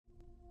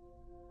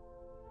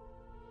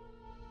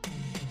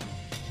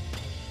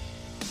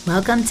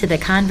Welcome to The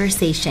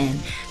Conversation,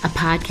 a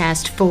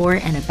podcast for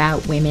and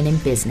about women in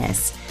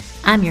business.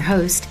 I'm your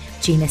host,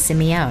 Gina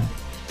Simeone.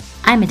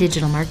 I'm a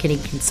digital marketing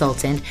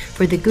consultant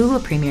for the Google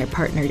Premier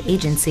partnered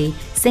agency,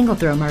 Single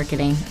Throw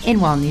Marketing in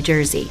Wall, New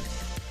Jersey.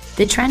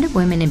 The trend of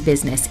women in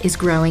business is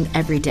growing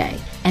every day,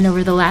 and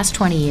over the last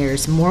 20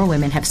 years, more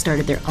women have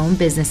started their own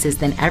businesses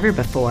than ever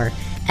before,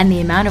 and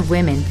the amount of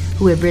women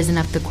who have risen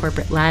up the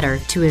corporate ladder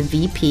to a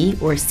VP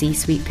or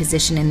C-suite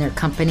position in their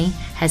company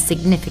has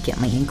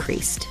significantly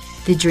increased.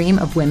 The dream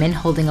of women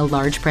holding a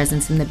large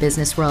presence in the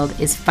business world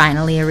is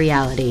finally a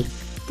reality.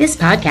 This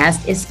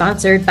podcast is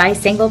sponsored by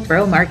Single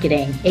Throw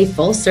Marketing, a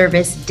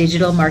full-service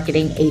digital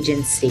marketing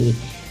agency.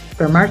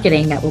 For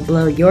marketing that will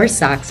blow your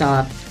socks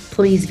off,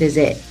 please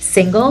visit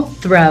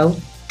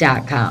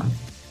singlethrow.com.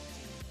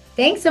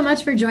 Thanks so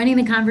much for joining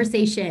the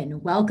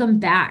conversation. Welcome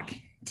back.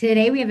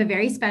 Today we have a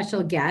very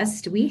special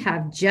guest. We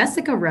have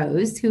Jessica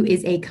Rose, who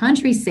is a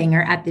country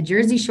singer at the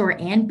Jersey Shore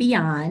and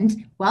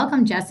beyond.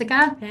 Welcome,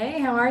 Jessica.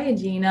 Hey, how are you,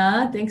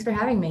 Gina? Thanks for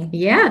having me.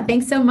 Yeah,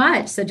 thanks so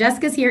much. So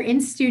Jessica's here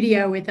in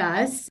studio with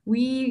us.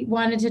 We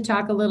wanted to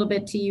talk a little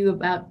bit to you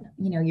about,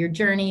 your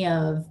journey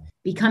of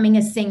becoming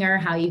a singer,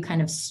 how you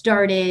kind of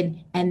started,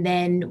 and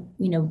then,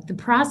 the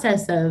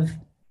process of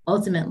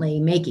ultimately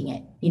making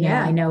it.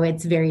 I know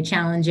it's very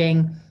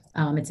challenging.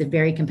 It's a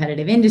very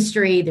competitive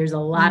industry. There's a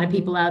lot of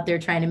people out there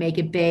trying to make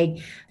it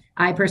big.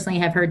 I personally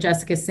have heard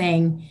Jessica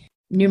sing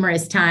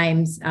numerous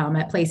times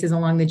at places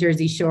along the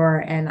Jersey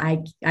Shore, and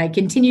I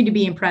continue to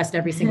be impressed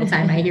every single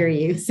time I hear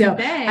you. So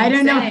I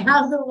don't know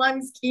how the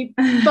lungs keep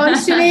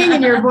functioning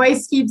and your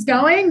voice keeps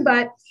going,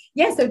 but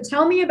yeah. So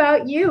tell me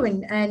about you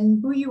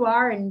and who you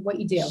are and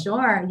what you do.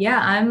 Sure. Yeah.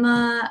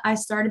 I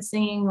started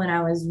singing when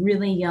I was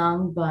really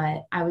young,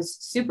 but I was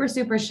super,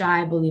 super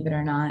shy, believe it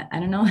or not. I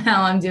don't know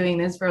how I'm doing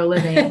this for a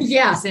living.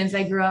 Yeah. Since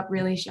I grew up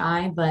really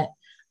shy, but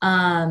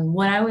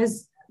when I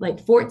was like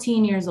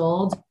 14 years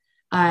old,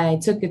 I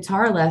took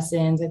guitar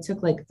lessons. I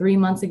took like 3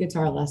 months of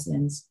guitar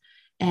lessons.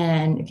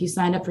 And if you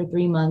signed up for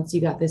 3 months,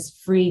 you got this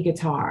free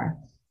guitar.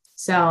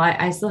 So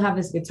I still have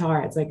this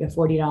guitar. It's like a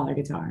 $40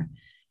 guitar.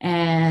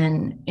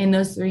 And in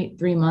those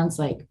three months,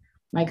 like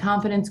my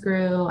confidence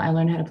grew. I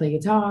learned how to play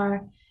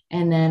guitar.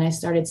 And then I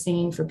started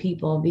singing for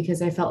people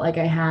because I felt like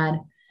I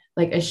had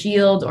like a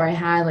shield, or I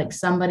had like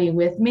somebody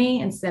with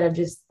me instead of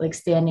just like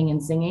standing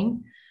and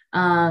singing.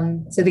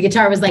 So the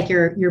guitar was like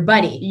your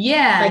buddy.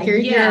 Yeah. Like your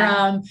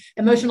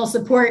emotional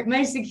support,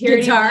 my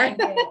security guitar.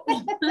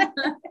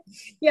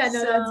 Yeah, no,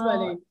 So that's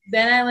funny.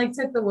 Then I like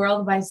took the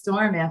world by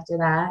storm after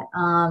that.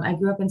 I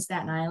grew up in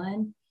Staten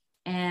Island,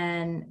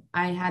 and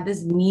I had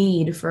this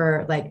need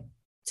for like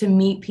to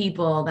meet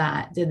people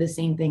that did the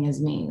same thing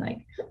as me.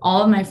 Like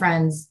all of my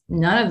friends,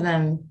 none of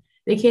them,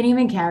 they can't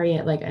even carry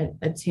it like a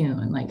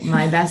tune. Like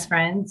my best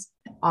friends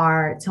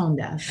are tone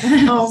deaf.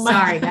 Oh,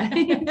 sorry,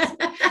 guys.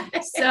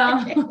 So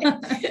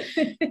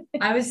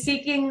I was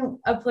seeking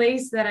a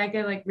place that I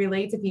could like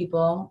relate to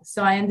people.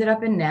 So I ended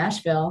up in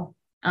Nashville.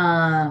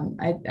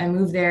 I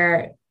moved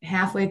there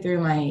halfway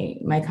through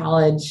my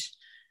college.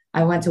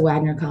 I went to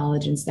Wagner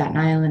College in Staten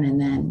Island and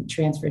then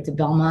transferred to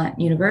Belmont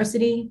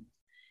University.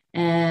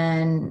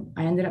 And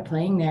I ended up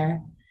playing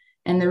there.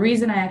 And the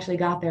reason I actually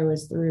got there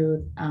was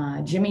through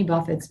Jimmy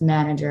Buffett's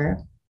manager.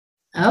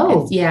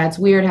 Oh, it's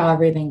weird how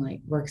everything like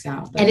works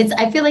out. But. And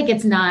I feel like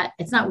it's not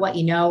what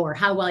you know or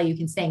how well you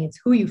can sing. It's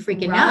who you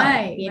freaking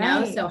know,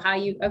 know? So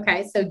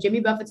so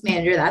Jimmy Buffett's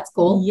manager, that's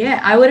cool. Yeah.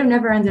 I would have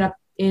never ended up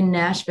in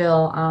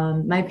Nashville.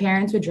 My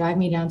parents would drive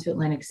me down to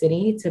Atlantic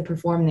City to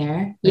perform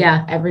there.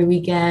 Every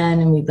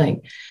weekend. And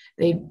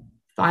they'd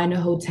find a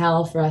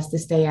hotel for us to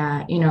stay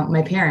at.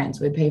 My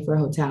parents would pay for a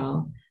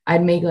hotel.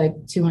 I'd make like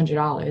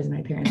 $200 and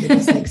my parents would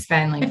just like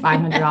spend like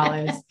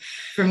 $500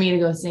 for me to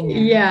go sing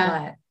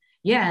there.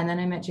 Yeah. And then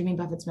I met Jimmy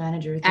Buffett's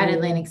manager at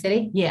Atlantic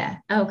City. Yeah.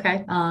 Oh,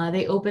 okay.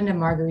 They opened a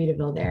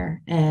Margaritaville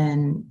there,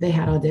 and they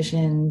had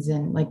auditions,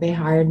 and like they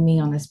hired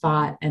me on the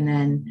spot, and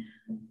then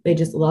they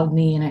just loved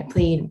me, and I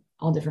played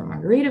all different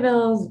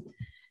Margaritavilles.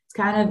 It's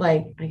kind of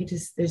like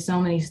there's so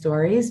many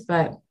stories,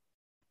 but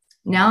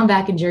now I'm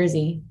back in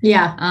Jersey.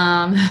 Yeah.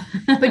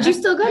 But you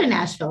still go to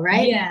Nashville,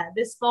 right? Yeah.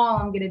 This fall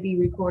I'm going to be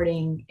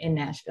recording in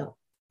Nashville.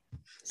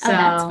 So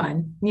that's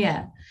fun.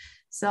 Yeah.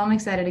 So I'm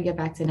excited to get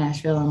back to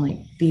Nashville and like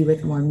be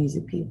with more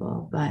music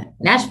people. But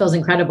Nashville's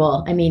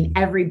incredible. I mean,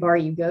 every bar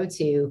you go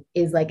to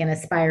is like an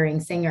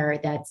aspiring singer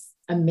that's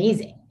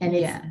amazing. And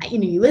it's,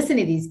 you listen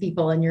to these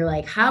people and you're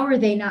like, how are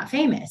they not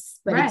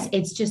famous? But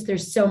it's just,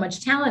 there's so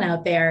much talent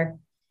out there.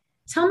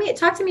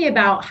 Talk to me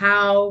about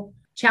how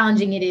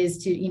challenging it is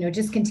to,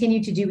 just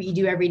continue to do what you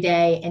do every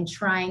day and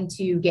trying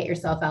to get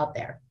yourself out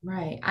there.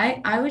 Right.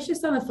 I was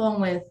just on the phone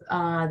with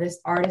this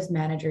artist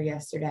manager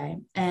yesterday.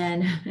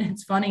 And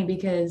it's funny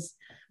because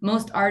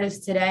most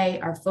artists today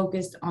are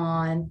focused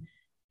on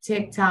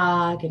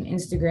TikTok and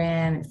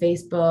Instagram and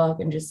Facebook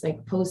and just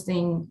like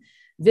posting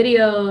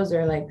videos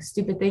or like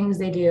stupid things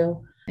they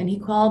do. And he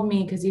called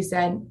me because he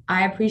said,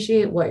 I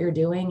appreciate what you're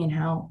doing and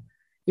how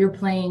you're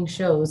playing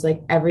shows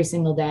like every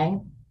single day.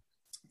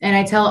 And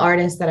I tell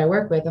artists that I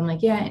work with, I'm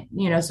like, yeah,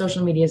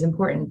 social media is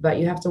important, but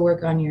you have to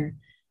work on your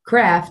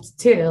craft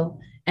too.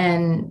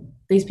 And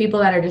these people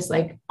that are just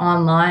like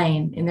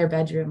online in their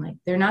bedroom, like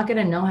they're not going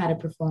to know how to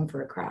perform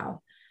for a crowd.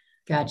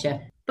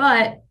 Gotcha.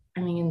 But I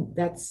mean,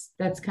 that's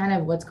kind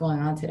of what's going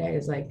on today,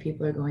 is like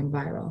people are going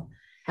viral.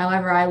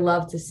 However, I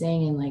love to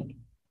sing and like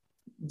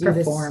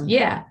Perform. This.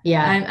 Yeah.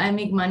 Yeah. I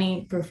make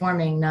money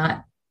performing,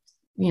 not,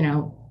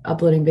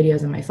 uploading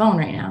videos on my phone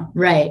right now.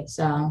 Right.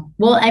 So,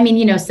 well, I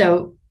mean,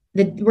 so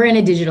we're in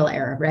a digital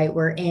era, right?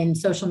 We're in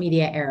social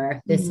media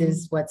era. This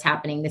is what's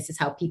happening. This is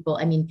how people,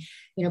 I mean,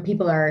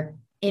 people are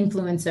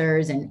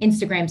influencers and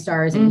Instagram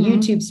stars and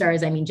YouTube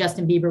stars. I mean,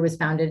 Justin Bieber was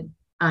founded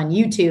on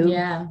YouTube,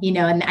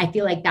 and I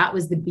feel like that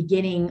was the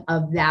beginning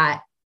of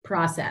that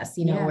process,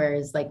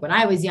 whereas like when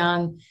I was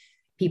young,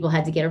 people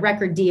had to get a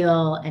record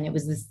deal and it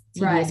was this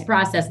tedious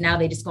process. Now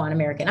they just go on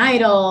American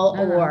Idol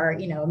or,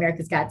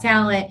 America's Got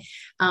Talent.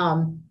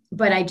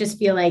 But I just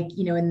feel like,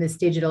 in this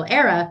digital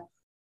era,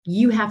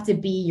 you have to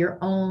be your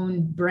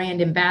own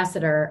brand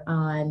ambassador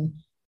on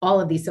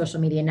all of these social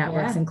media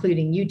networks,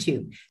 including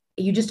YouTube.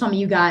 You just told me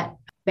you got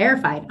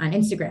verified on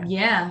Instagram.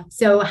 Yeah.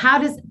 So how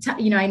does,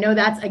 I know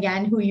that's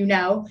again, who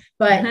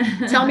but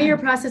tell me your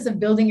process of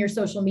building your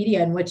social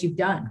media and what you've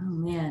done. Oh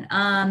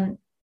man.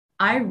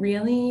 I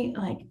really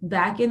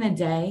back in the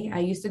day, I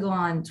used to go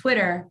on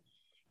Twitter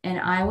and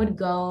I would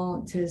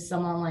go to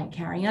someone like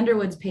Carrie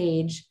Underwood's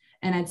page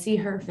and I'd see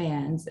her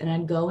fans and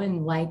I'd go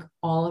and like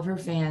all of her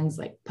fans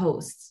like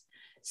posts.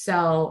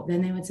 So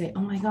then they would say,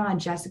 oh my God,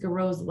 Jessica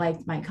Rose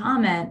liked my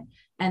comment.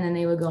 And then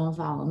they would go and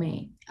follow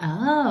me.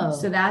 Oh,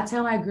 so that's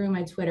how I grew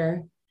my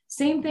Twitter.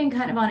 Same thing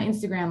kind of on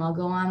Instagram. I'll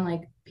go on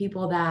like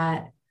people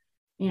that,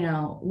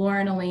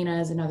 Lauren Elena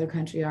is another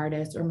country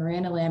artist, or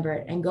Miranda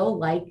Lambert, and go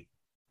like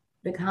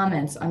the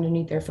comments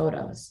underneath their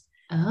photos.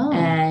 Oh,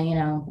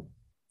 and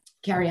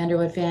Carrie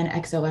Underwood fan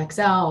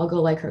XOXO, I'll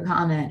go like her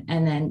comment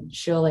and then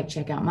she'll like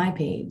check out my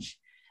page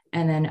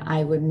and then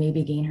I would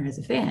maybe gain her as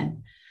a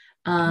fan.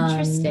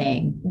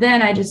 Interesting.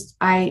 Then I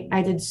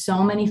did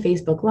so many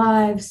Facebook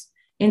lives,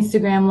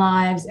 Instagram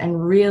lives,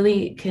 and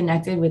really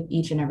connected with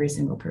each and every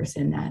single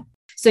person that.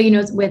 So,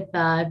 with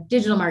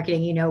digital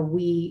marketing,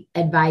 we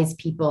advise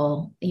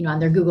people, on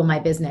their Google My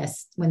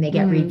Business, when they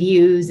get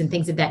reviews and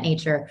things of that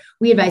nature,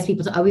 we advise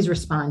people to always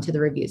respond to the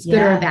reviews, good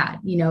or bad,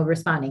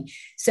 responding.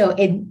 So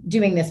in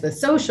doing this with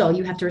social,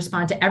 you have to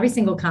respond to every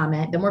single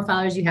comment. The more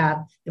followers you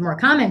have, the more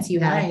comments you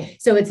have. Right.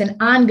 So it's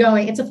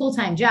it's a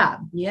full-time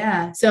job.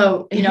 Yeah.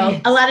 So,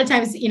 a lot of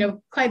times,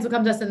 clients will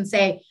come to us and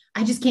say,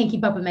 I just can't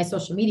keep up with my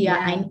social media.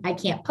 Yeah. I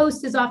can't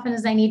post as often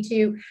as I need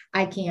to.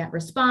 I can't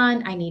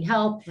respond. I need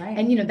help. Right.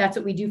 And, that's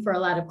what we do for a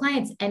lot of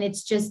clients. And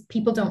it's just,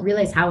 people don't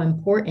realize how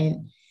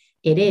important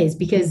it is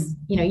because,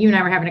 you and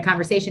I were having a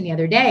conversation the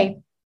other day.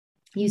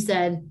 You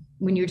said,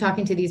 when you're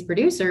talking to these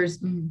producers,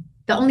 the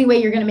only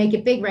way you're going to make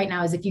it big right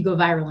now is if you go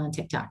viral on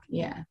TikTok.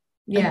 Yeah.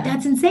 Yeah. Like,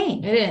 that's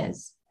insane. It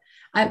is.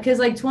 Because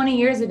like 20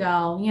 years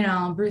ago,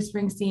 Bruce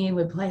Springsteen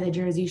would play the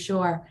Jersey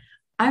Shore.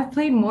 I've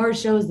played more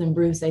shows than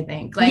Bruce, I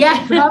think.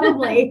 Yeah,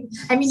 probably.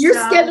 I mean, your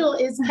schedule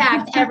is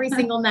packed every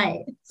single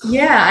night.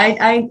 Yeah,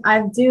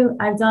 I've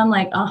done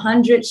like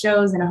 100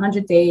 shows in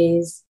 100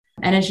 days,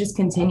 and it's just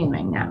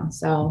continuing now.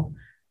 So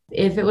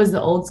if it was the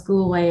old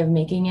school way of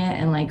making it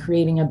and like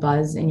creating a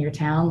buzz in your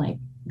town, like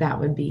that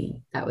would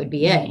be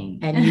it.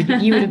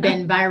 And you would have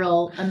been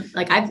viral.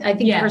 I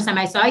think the first time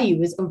I saw you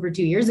was over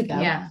 2 years ago.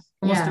 Yeah.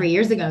 Almost 3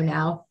 years ago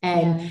now.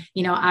 And,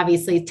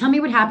 obviously, tell me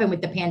what happened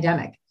with the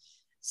pandemic.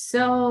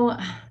 So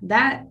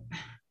that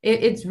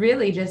it's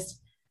really just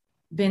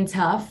been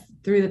tough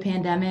through the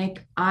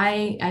pandemic.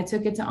 I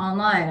took it to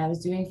online. I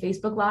was doing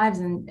Facebook Lives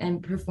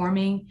and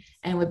performing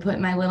and would put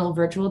my little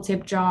virtual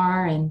tip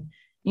jar. And,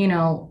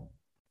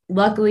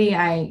 luckily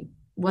I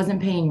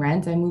wasn't paying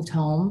rent. I moved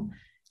home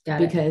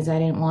because I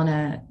didn't want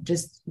to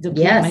just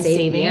deplete my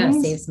savings.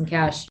 Yeah, save some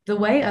cash. The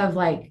way of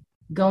like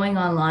going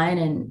online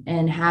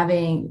and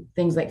having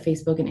things like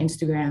Facebook and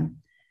Instagram,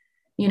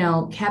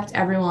 kept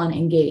everyone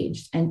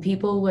engaged, and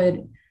people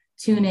would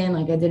tune in.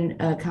 Like I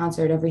did a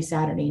concert every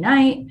Saturday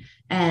night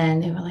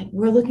and they were like,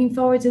 we're looking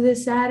forward to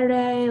this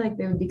Saturday. Like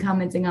they would be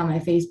commenting on my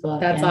Facebook.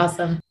 That's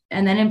awesome.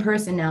 And then in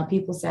person now,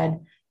 people said,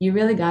 you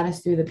really got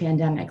us through the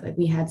pandemic. Like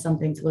we had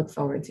something to look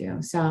forward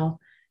to. So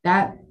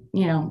that,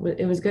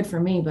 it was good for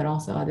me, but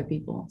also other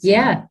people. So.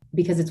 Yeah,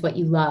 because it's what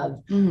you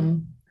love. Mm-hmm.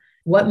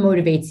 What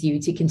motivates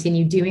you to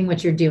continue doing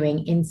what you're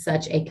doing in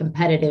such a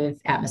competitive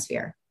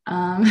atmosphere?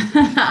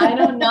 I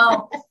don't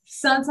know.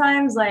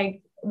 Sometimes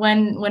like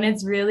when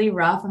it's really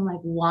rough, I'm like,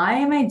 why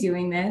am I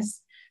doing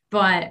this?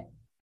 But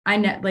I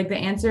know like the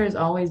answer is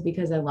always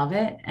because I love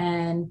it.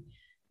 And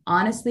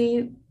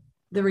honestly,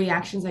 the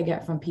reactions I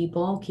get from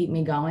people keep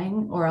me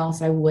going, or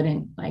else I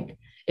wouldn't. Like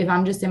if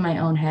I'm just in my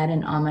own head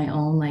and on my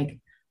own, like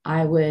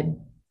I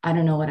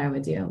don't know what I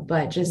would do,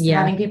 but just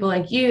having people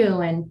like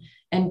you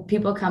and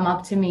people come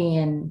up to me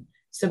and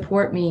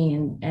support me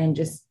and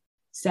just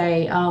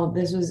say, oh,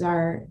 this was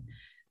our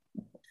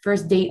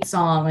first date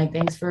song. Like,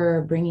 thanks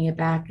for bringing it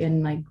back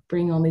and like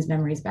bringing all these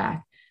memories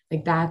back.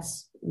 Like,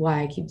 that's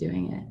why I keep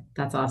doing it.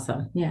 That's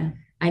awesome. Yeah.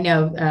 I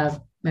know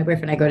my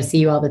boyfriend and I go to see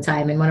you all the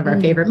time. And one of our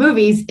favorite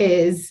movies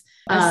is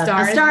A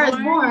Star is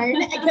Born,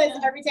 because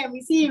every time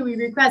we see you, we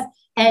request.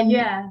 And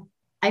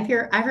I've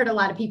heard a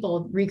lot of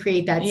people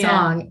recreate that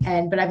song,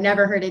 but I've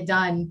never heard it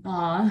done.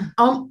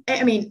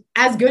 I mean,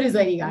 as good as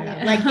Lady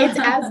Gaga, like it's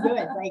as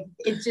good. Like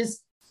it's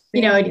just,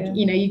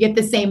 you get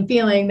the same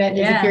feeling that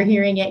as if you're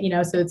hearing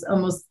it, so it's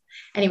almost,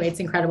 anyway, it's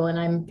incredible. And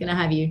I'm going to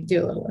have you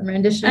do a little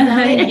rendition of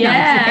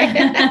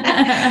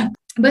that.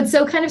 But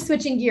so kind of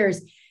switching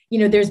gears,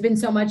 there's been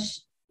so much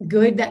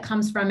good that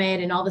comes from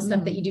it and all the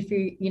stuff that you do for,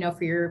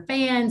 for your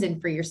fans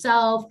and for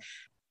yourself.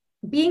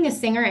 Being a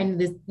singer, and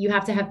this, you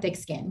have to have thick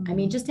skin. I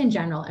mean, just in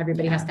general,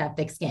 everybody has to have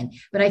thick skin.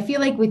 But I feel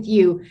like with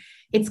you,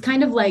 it's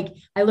kind of like,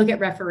 I look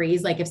at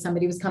referees, like if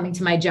somebody was coming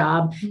to my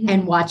job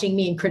and watching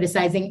me and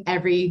criticizing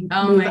every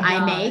move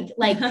I make,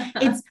 like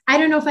I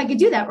don't know if I could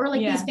do that. Or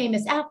like these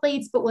famous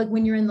athletes, but like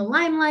when you're in the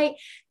limelight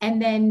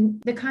and then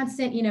the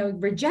constant,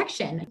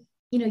 rejection,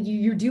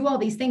 you do all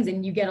these things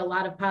and you get a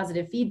lot of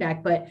positive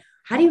feedback, but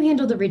how do you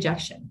handle the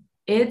rejection?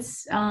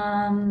 It's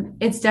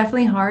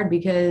definitely hard,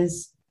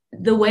 because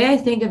the way I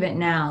think of it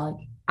now,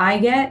 I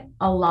get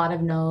a lot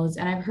of no's,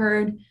 and I've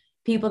heard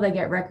people that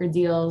get record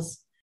deals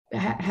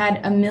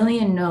had a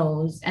million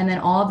no's, and then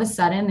all of a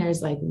sudden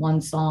there's like one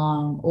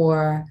song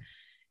or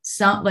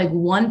some, like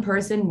one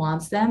person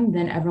wants them,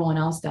 then everyone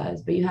else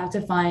does. But you have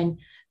to find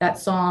that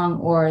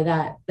song or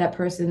that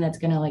person that's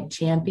going to like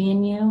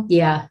champion you.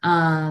 Yeah.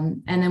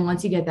 And then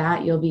once you get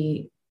that, you'll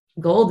be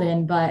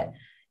golden. But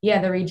yeah,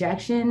 the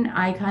rejection,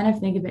 I kind of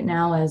think of it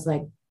now as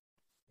like,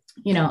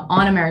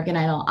 on American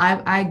Idol,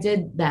 I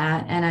did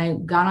that and I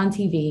got on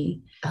TV.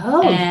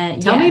 Oh,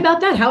 and tell me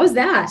about that. How was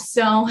that?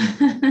 So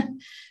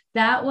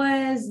that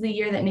was the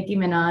year that Nicki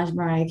Minaj,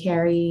 Mariah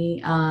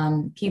Carey,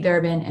 Keith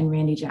Urban, and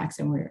Randy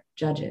Jackson were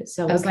judges.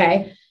 So it was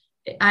like,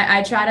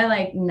 I try to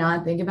like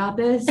not think about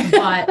this,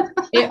 but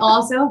it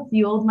also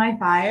fueled my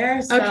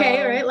fire. So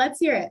okay, all right, let's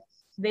hear it.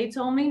 They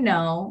told me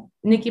no.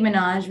 Nicki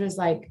Minaj was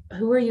like,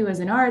 "Who are you as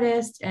an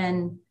artist?"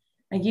 And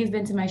like, "You've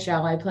been to my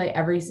show. I play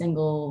every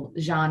single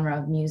genre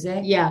of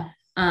music." Yeah.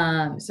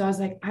 So I was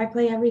like, I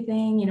play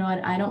everything.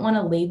 I don't want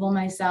to label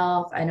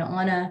myself. I don't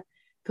want to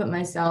put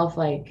myself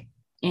like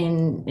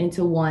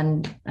into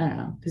one, I don't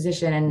know,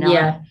 position.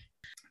 And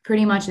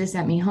pretty much they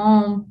sent me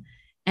home.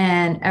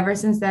 And ever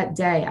since that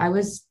day, I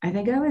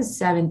think I was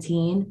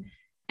 17,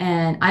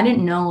 and I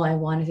didn't know I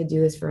wanted to do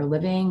this for a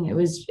living.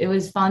 It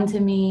was fun to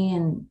me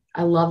and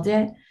I loved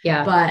it.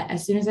 Yeah. But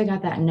as soon as I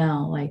got that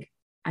no, like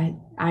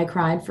I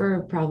cried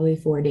for probably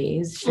 4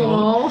 days straight.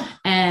 Aww.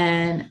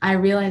 And I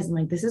realized I'm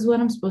like, this is what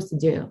I'm supposed to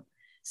do.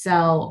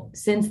 So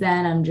since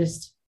then, I'm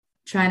just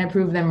trying to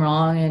prove them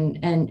wrong.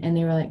 And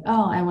they were like,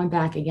 oh, I went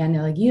back again.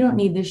 They're like, you don't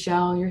need this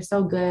show. You're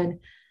so good.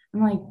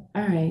 I'm like,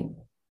 all right,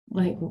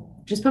 like,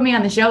 just put me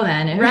on the show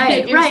then.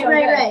 Right.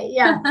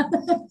 Yeah.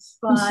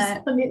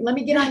 But let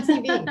me get on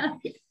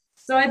TV.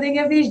 So I think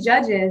of these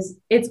judges,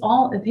 it's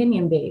all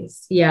opinion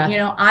based.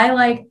 Yeah.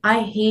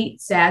 I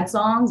hate sad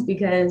songs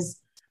because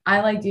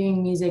I like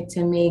doing music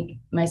to make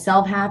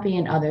myself happy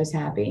and others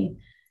happy.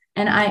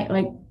 And I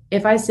like,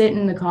 if I sit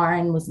in the car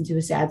and listen to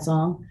a sad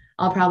song,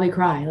 I'll probably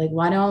cry. Like,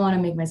 why do I want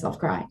to make myself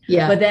cry?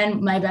 Yeah. But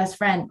then my best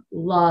friend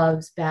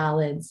loves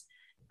ballads.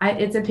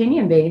 It's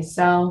opinion based.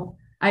 So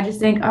I just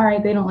think, all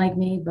right, they don't like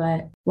me,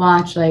 but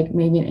watch, like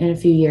maybe in a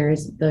few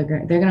years, they're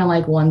going to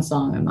like one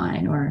song of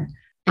mine,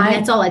 and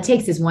that's all it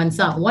takes is one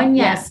song, one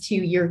yes to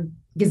your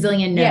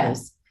gazillion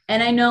no's. Yeah.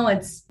 And I know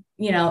it's,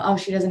 oh,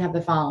 she doesn't have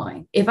the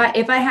following. If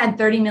I had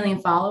 30 million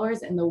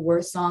followers and the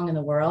worst song in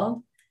the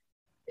world,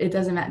 it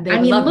doesn't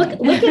matter. Look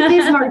at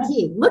Biz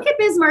Markie. Look at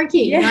Biz Markie.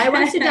 Yeah. I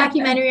watched a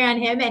documentary on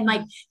him, and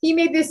like he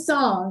made this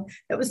song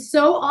that was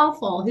so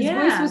awful. His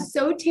voice was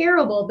so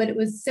terrible, but it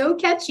was so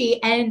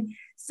catchy and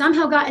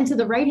somehow got into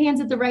the right hands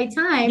at the right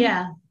time.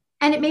 Yeah.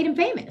 And it made him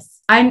famous.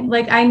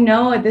 I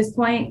know at this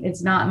point,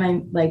 it's not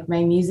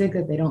my music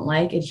that they don't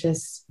like. It's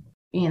just,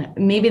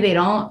 maybe they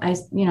don't, I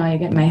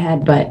get in my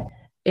head, but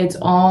it's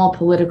all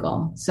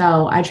political.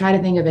 So I try to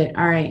think of it.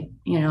 All right.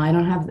 I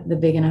don't have the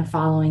big enough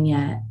following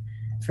yet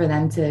for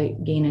them to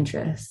gain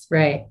interest.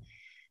 Right.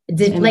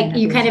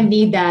 You kind of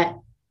need that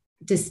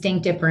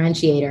distinct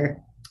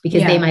differentiator,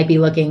 because they might be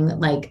looking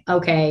like,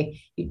 okay,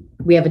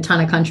 we have a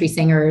ton of country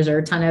singers or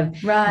a ton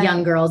of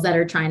young girls that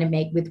are trying to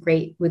make with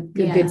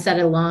good set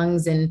of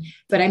lungs.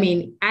 But I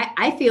mean,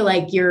 I feel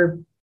like your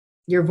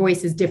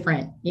voice is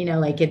different,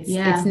 like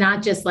it's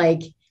not just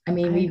like, I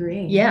mean, I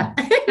agree. Yeah.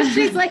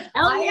 She's like,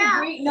 hell yeah.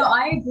 Agree. No,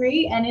 I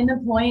agree. And in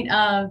the point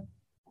of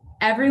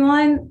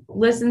everyone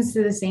listens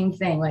to the same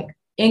thing, like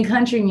in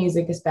country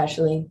music,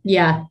 especially.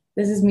 Yeah.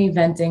 This is me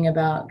venting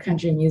about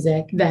country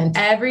music. Vent.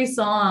 Every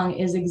song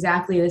is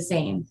exactly the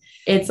same.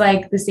 It's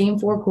like the same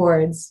 4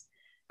 chords.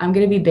 I'm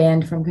going to be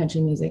banned from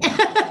country music.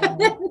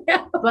 No.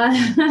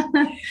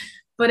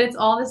 But it's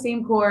all the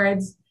same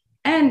chords.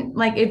 And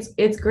like,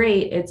 it's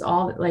great. It's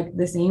all like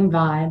the same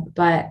vibe,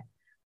 but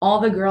all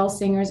the girl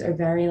singers are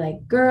very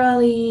like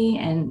girly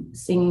and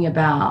singing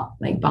about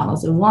like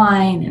bottles of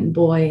wine and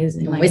boys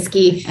and like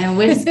whiskey.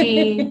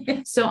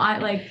 So I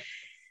like,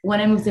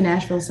 when I moved to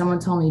Nashville, someone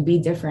told me, be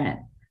different.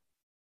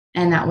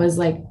 And that was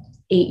like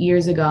 8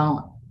 years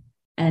ago.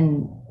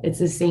 And it's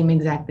the same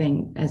exact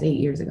thing as 8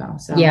 years ago.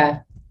 So yeah.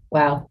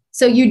 Wow.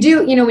 So you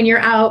do, when you're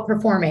out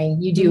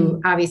performing, you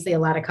do obviously a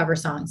lot of cover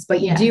songs, but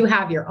you do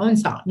have your own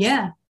songs.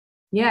 Yeah.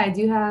 Yeah, I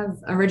do have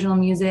original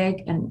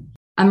music, and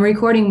I'm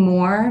recording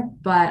more,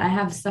 but I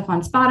have stuff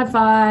on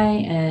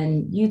Spotify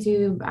and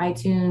YouTube,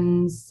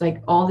 iTunes,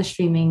 like all the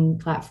streaming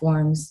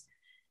platforms.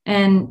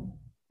 And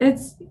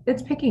it's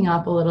picking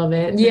up a little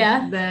bit.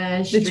 Yeah.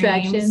 The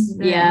traction.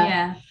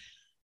 Yeah.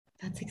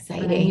 That's But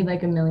exciting. I need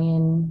like 1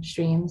 million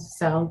streams.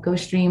 So go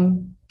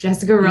stream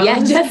Jessica Rose.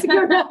 Yeah,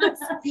 Jessica Rose.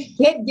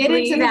 Get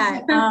into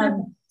that.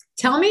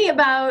 Tell me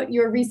about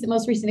your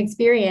most recent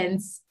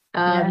experience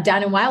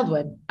down in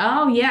Wildwood.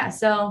 Oh, yeah.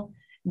 So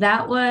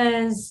that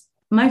was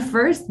my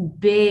first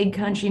big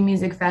country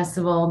music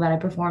festival that I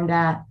performed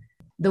at.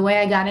 The way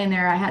I got in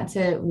there, I had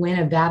to win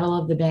a battle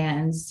of the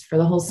bands for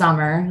the whole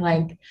summer.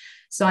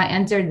 So I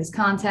entered this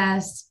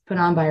contest put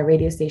on by a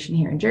radio station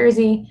here in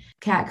Jersey,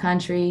 Cat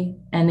Country,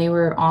 and they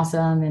were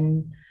awesome.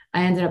 And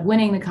I ended up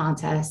winning the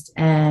contest.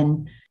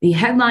 And the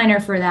headliner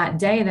for that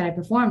day that I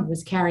performed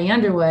was Carrie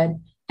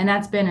Underwood. And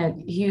that's been a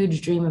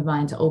huge dream of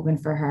mine to open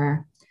for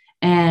her.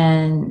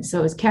 And so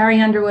it was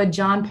Carrie Underwood,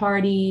 John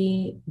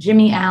Party,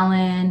 Jimmy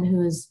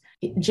Allen,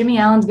 Jimmy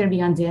Allen's going to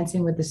be on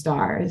Dancing with the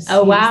Stars.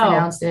 Oh, wow. He just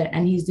announced it.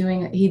 And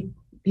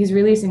he's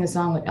releasing a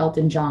song with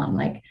Elton John.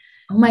 Like,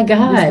 oh my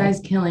God, this guy's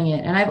killing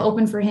it. And I've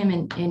opened for him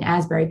in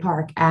Asbury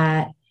Park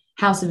at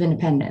House of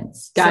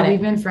Independence. Got it.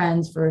 We've been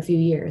friends for a few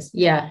years.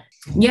 Yeah.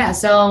 Yeah.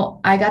 So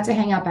I got to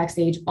hang out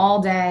backstage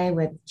all day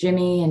with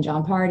Jimmy and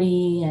John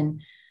Party, and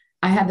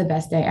I had the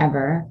best day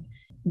ever.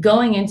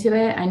 Going into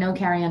it, I know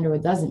Carrie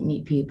Underwood doesn't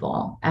meet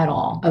people at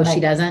all. Oh, she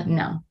doesn't?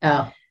 No.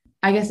 Oh.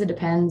 I guess it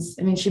depends.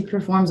 I mean, she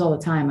performs all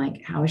the time.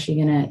 Like, how is she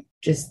going to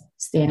just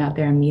stand out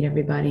there and meet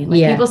everybody?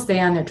 Like, people stay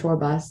on their tour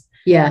bus.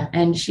 Yeah.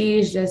 And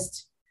she's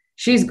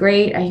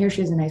great. I hear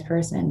she's a nice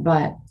person,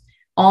 but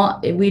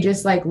we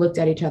just like looked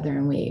at each other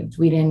and waved.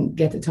 We didn't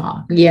get to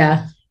talk.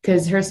 Yeah.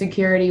 Because her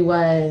security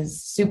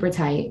was super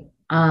tight.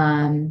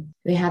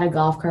 They had a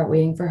golf cart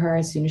waiting for her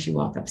as soon as she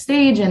walked up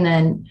stage, and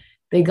then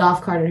they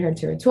golf carted her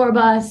to her tour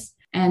bus.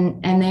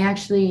 And they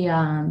actually,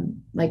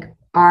 like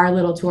our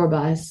little tour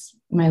bus,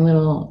 my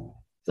little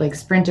like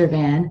Sprinter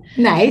van.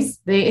 Nice.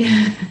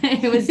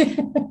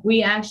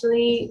 We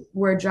actually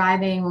were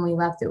driving when we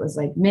left. It was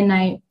like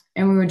midnight,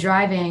 and we were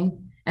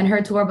driving, and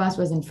her tour bus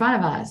was in front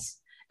of us.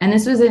 And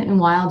this was in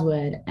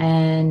Wildwood,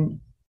 and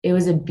it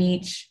was a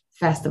beach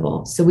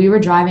festival. So we were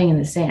driving in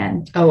the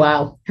sand. Oh,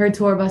 wow. Her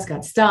tour bus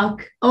got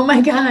stuck. Oh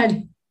my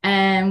God.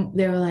 And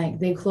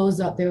they closed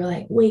up. They were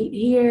like, wait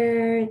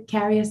here,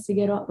 carry us to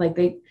get off. Like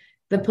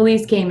the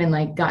police came and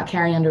like got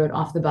Carrie Underwood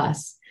off the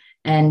bus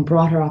and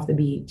brought her off the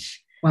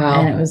beach.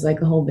 Wow. And it was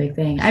like a whole big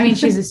thing. I mean,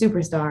 she's a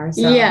superstar.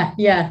 So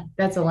yeah.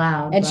 That's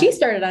allowed. And she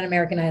started on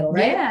American Idol,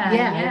 right?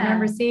 Yeah. I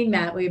remember seeing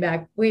that way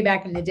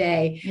back in the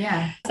day.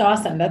 Yeah. It's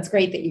awesome. That's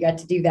great that you got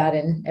to do that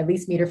and at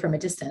least meet her from a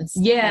distance.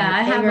 Yeah. Like,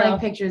 I have like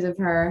pictures of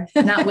her,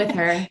 not with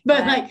her,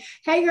 but like,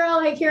 hey girl,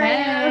 like here I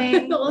am.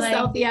 A little like,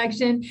 selfie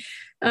action.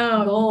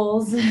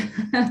 Goals.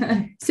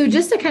 So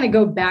just to kind of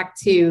go back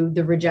to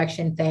the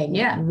rejection thing.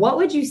 Yeah. What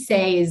would you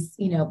say is,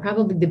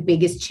 probably the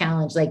biggest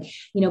challenge? Like,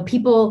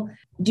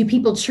 do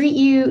people treat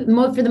you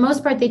for the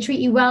most part, they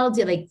treat you well?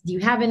 Do you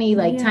have any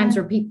times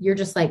where you're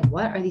just like,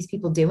 what are these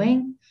people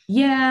doing?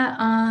 Yeah.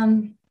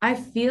 I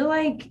feel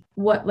like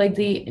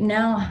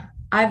now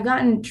I've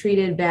gotten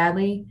treated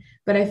badly,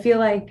 but I feel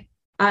like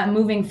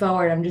moving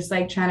forward, I'm just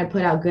like trying to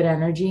put out good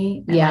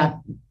energy and like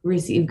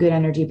receive good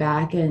energy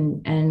back.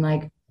 And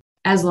like,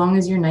 as long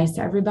as you're nice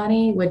to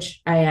everybody,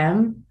 which I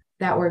am,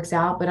 that works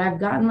out. But I've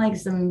gotten like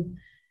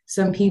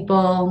some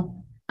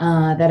people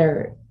that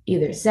are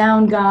either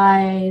sound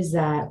guys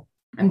that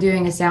I'm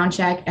doing a sound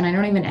check and I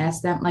don't even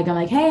ask them. Like, I'm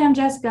like, hey, I'm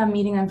Jessica. I'm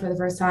meeting them for the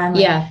first time.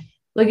 Like,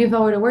 looking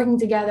forward to working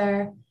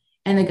together.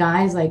 And the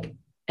guy's like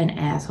an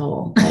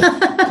asshole,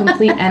 like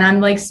complete. And I'm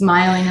like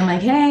smiling. I'm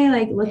like, hey,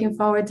 like looking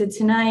forward to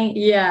tonight.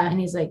 Yeah. And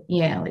he's like,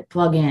 yeah, like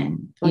plug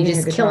in. You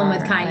just kill him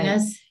with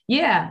kindness. Like,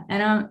 yeah.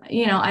 And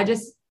I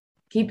just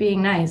keep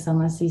being nice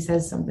unless he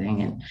says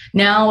something. And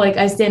now like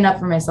I stand up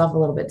for myself a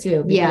little bit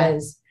too,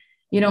 because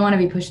you don't want to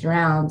be pushed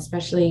around,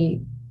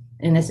 especially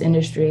in this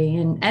industry,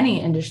 in any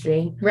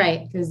industry.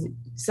 Right. Because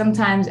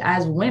sometimes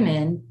as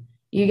women,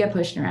 you get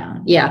pushed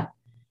around. Yeah.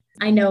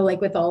 I know like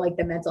with all like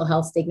the mental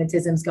health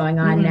stigmatisms going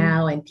on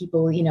now and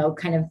people,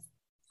 kind of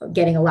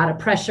getting a lot of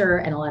pressure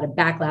and a lot of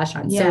backlash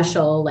on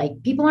social, like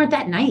people aren't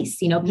that nice,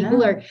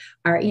 people are,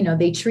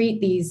 they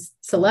treat these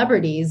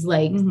celebrities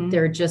like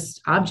they're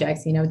just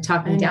objects,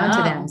 talking down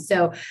to them.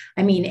 So,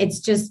 I mean, it's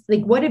just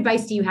like, what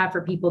advice do you have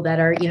for people that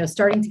are,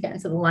 starting to get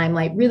into the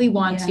limelight, really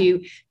want to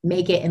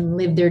make it and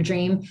live their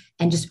dream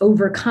and just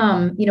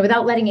overcome,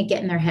 without letting it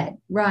get in their head?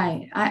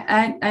 Right.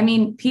 I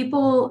mean,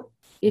 people,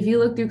 if you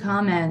look through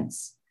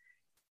comments,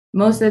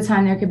 most of the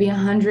time there could be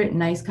 100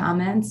 nice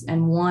comments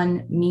and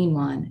one mean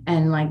one.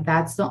 And like,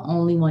 that's the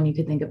only one you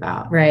could think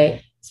about.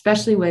 Right.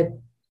 Especially with,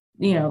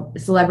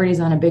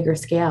 celebrities on a bigger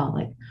scale.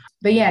 Like,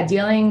 but yeah,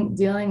 dealing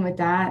with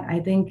that,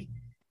 I think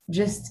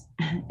just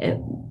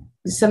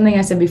something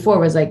I said before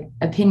was like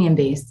opinion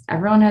based.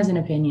 Everyone has an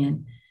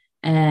opinion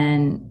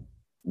and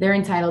they're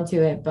entitled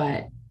to it.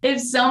 But if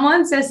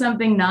someone says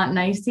something not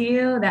nice to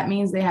you, that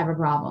means they have a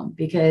problem,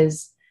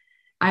 because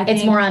I think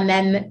it's more on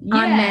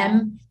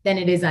them than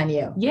it is on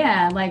you.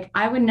 Yeah. Like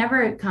I would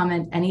never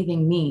comment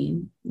anything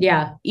mean.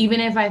 Yeah.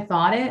 Even if I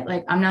thought it,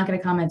 like I'm not going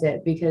to comment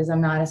it because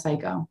I'm not a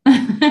psycho.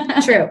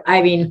 True.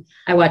 I mean,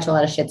 I watch a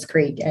lot of Schitt's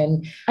Creek,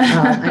 and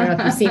I don't know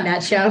if you've seen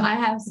that show. I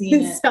have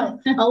seen it. So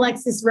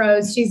Alexis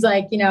Rose, she's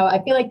like, I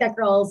feel like that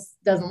girl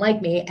doesn't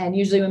like me. And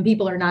usually when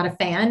people are not a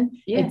fan,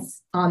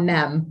 it's on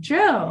them.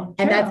 True.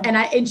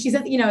 And she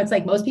said, it's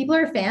like most people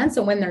are fans.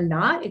 So when they're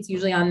not, it's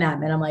usually on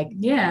them. And I'm like,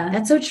 yeah,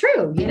 that's so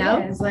true.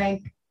 It's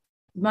like,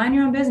 mind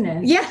your own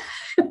business. Yeah.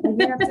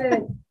 You have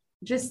to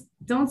just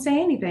don't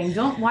say anything.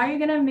 Why are you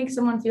going to make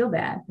someone feel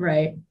bad?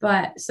 Right.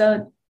 But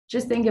so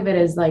just think of it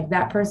as like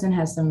that person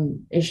has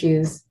some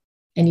issues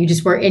and you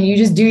just work and you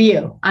just do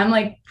you. I'm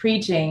like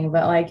preaching,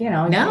 but like,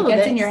 it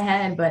gets in your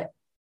head, but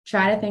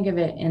try to think of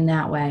it in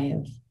that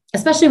way.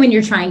 Especially when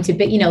you're trying to,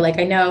 like,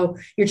 I know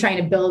you're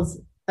trying to build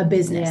a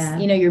business,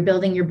 you're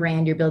building your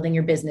brand, you're building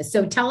your business.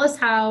 So tell us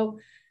how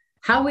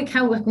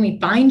can we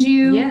find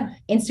you? Yeah.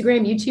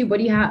 Instagram, YouTube, what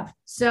do you have?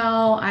 So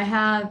I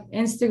have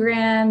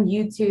Instagram,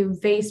 YouTube,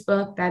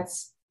 Facebook.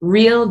 That's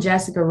Real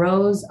Jessica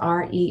Rose,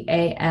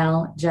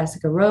 REAL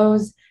Jessica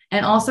Rose.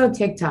 And also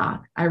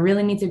TikTok. I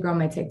really need to grow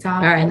my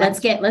TikTok. All right,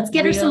 let's get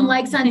her some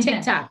likes on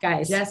TikTok,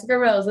 guys. Jessica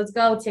Rose, let's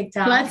go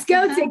TikTok. Let's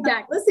go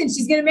TikTok. Listen,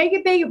 she's gonna make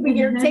it big if we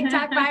get her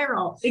TikTok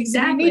viral.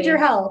 Exactly. So we need your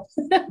help.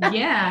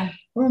 Yeah.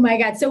 Oh my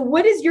God. So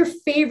what is your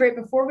favorite,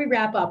 before we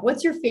wrap up,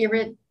 what's your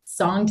favorite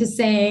song to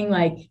sing?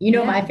 Like,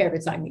 my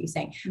favorite song that you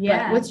sing.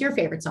 Yeah. But what's your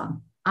favorite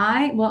song?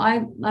 I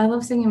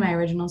love singing my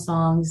original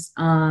songs.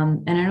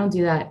 And I don't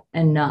do that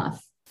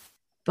enough,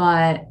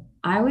 but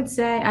I would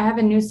say I have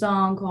a new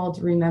song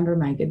called Remember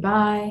My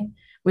Goodbye,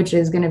 which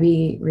is going to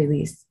be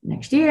released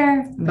next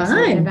year. I'm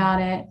excited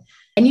about it.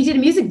 And you did a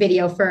music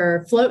video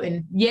for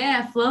Floatin'.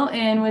 Yeah,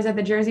 Floatin' was at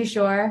the Jersey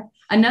Shore.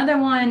 Another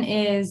one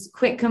is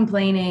Quit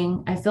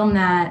Complaining. I filmed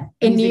that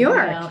in New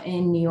York.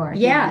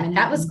 Yeah,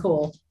 that was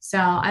cool. So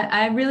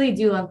I really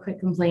do love Quit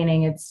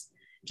Complaining. It's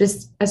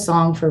just a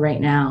song for right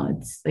now.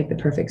 It's like the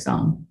perfect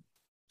song.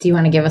 Do you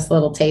want to give us a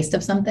little taste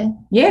of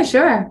something? Yeah,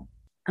 sure.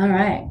 All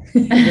right. I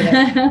can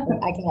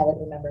have it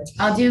remembered.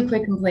 I'll do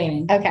Quit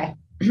Complaining. Okay.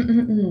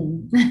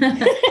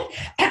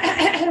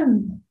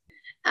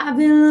 I've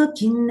been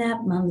looking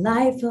at my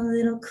life a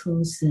little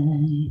closer.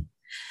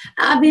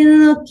 I've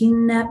been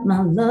looking at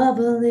my love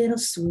a little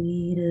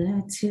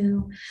sweeter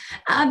too.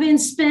 I've been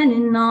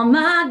spending all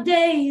my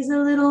days a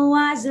little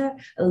wiser,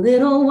 a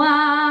little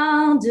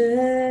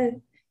wilder.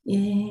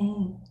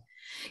 Yeah.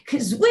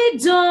 'Cause we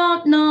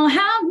don't know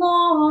how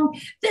long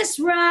this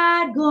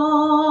ride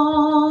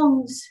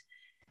goes.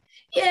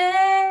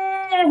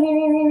 Yeah.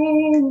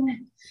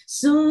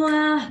 So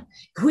I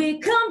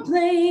quit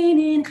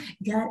complaining.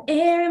 Got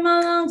air in my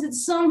lungs that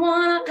someone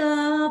I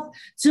love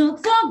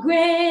took for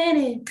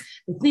granted.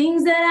 The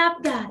things that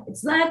I've got,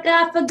 it's like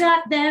I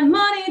forgot that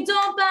money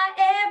don't buy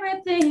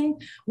everything.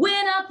 When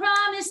I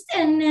promised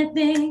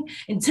anything,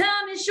 and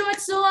time is short,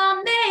 so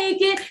I'll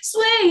make it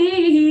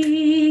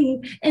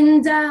sweet.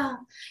 And I'll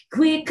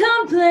quit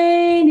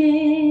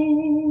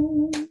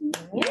complaining.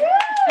 Woo,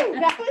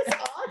 that was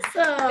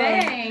awesome.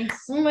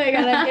 Thanks. Oh my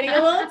God, I'm getting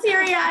a little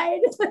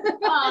teary-eyed.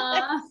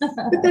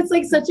 But that's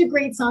like such a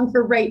great song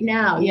for right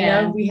now. You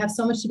know, we have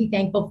so much to be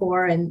thankful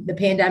for, and the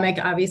pandemic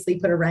obviously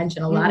put a wrench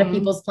in a lot of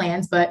people's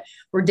plans, but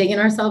we're digging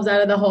ourselves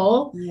out of the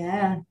hole.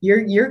 Yeah.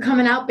 You're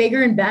coming out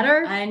bigger and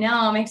better. I know.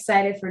 I'm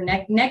excited for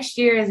next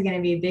year is going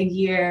to be a big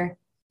year.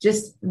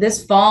 Just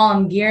this fall,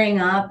 I'm gearing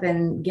up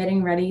and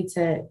getting ready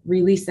to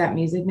release that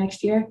music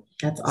next year.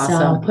 That's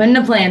awesome. So putting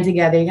a plan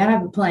together. You got to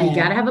have a plan. You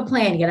got to have a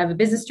plan. You got to have a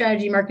business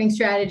strategy, marketing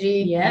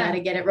strategy. Yeah. You got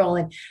to get it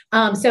rolling.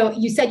 So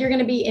you said you're going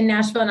to be in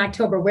Nashville in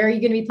October. Where are you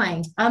going to be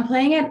playing? I'm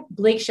playing at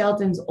Blake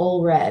Shelton's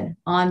Ole Red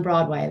on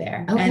Broadway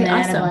there. Okay, and then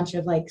awesome. a bunch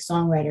of like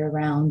songwriter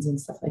rounds and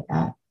stuff like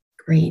that.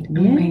 Great.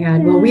 Oh my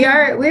God. Well,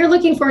 we're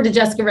looking forward to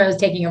Jessica Rose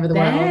taking over the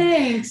world.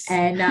 Thanks.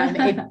 And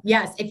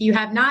if you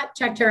have not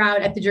checked her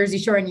out at the Jersey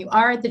Shore and you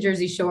are at the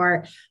Jersey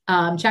Shore,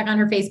 check on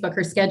her Facebook.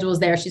 Her schedule is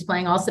there. She's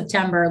playing all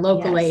September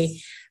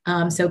locally.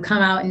 Yes. So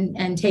come out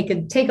and take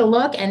a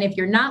look. And if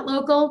you're not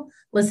local,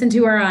 listen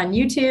to her on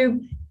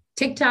YouTube,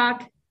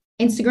 TikTok,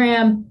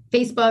 Instagram,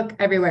 Facebook,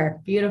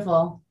 everywhere.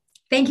 Beautiful.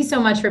 Thank you so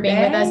much for being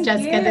with us,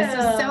 Jessica. You. This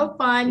was so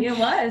fun. It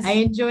was. I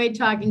enjoyed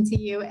talking to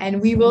you,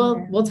 and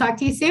we'll talk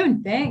to you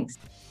soon. Thanks.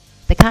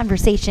 The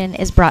conversation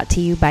is brought to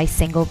you by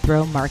Single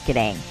Throw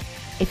Marketing.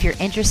 If you're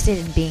interested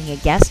in being a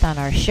guest on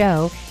our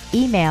show,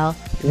 email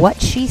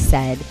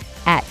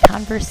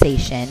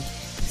whatshesaid@conversation,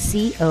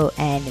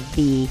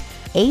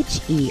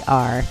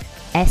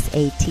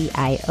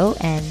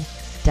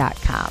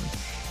 conversation.com.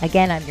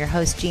 Again, I'm your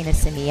host, Gina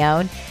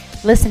Simeone.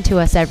 Listen to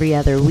us every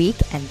other week,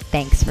 and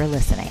thanks for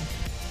listening.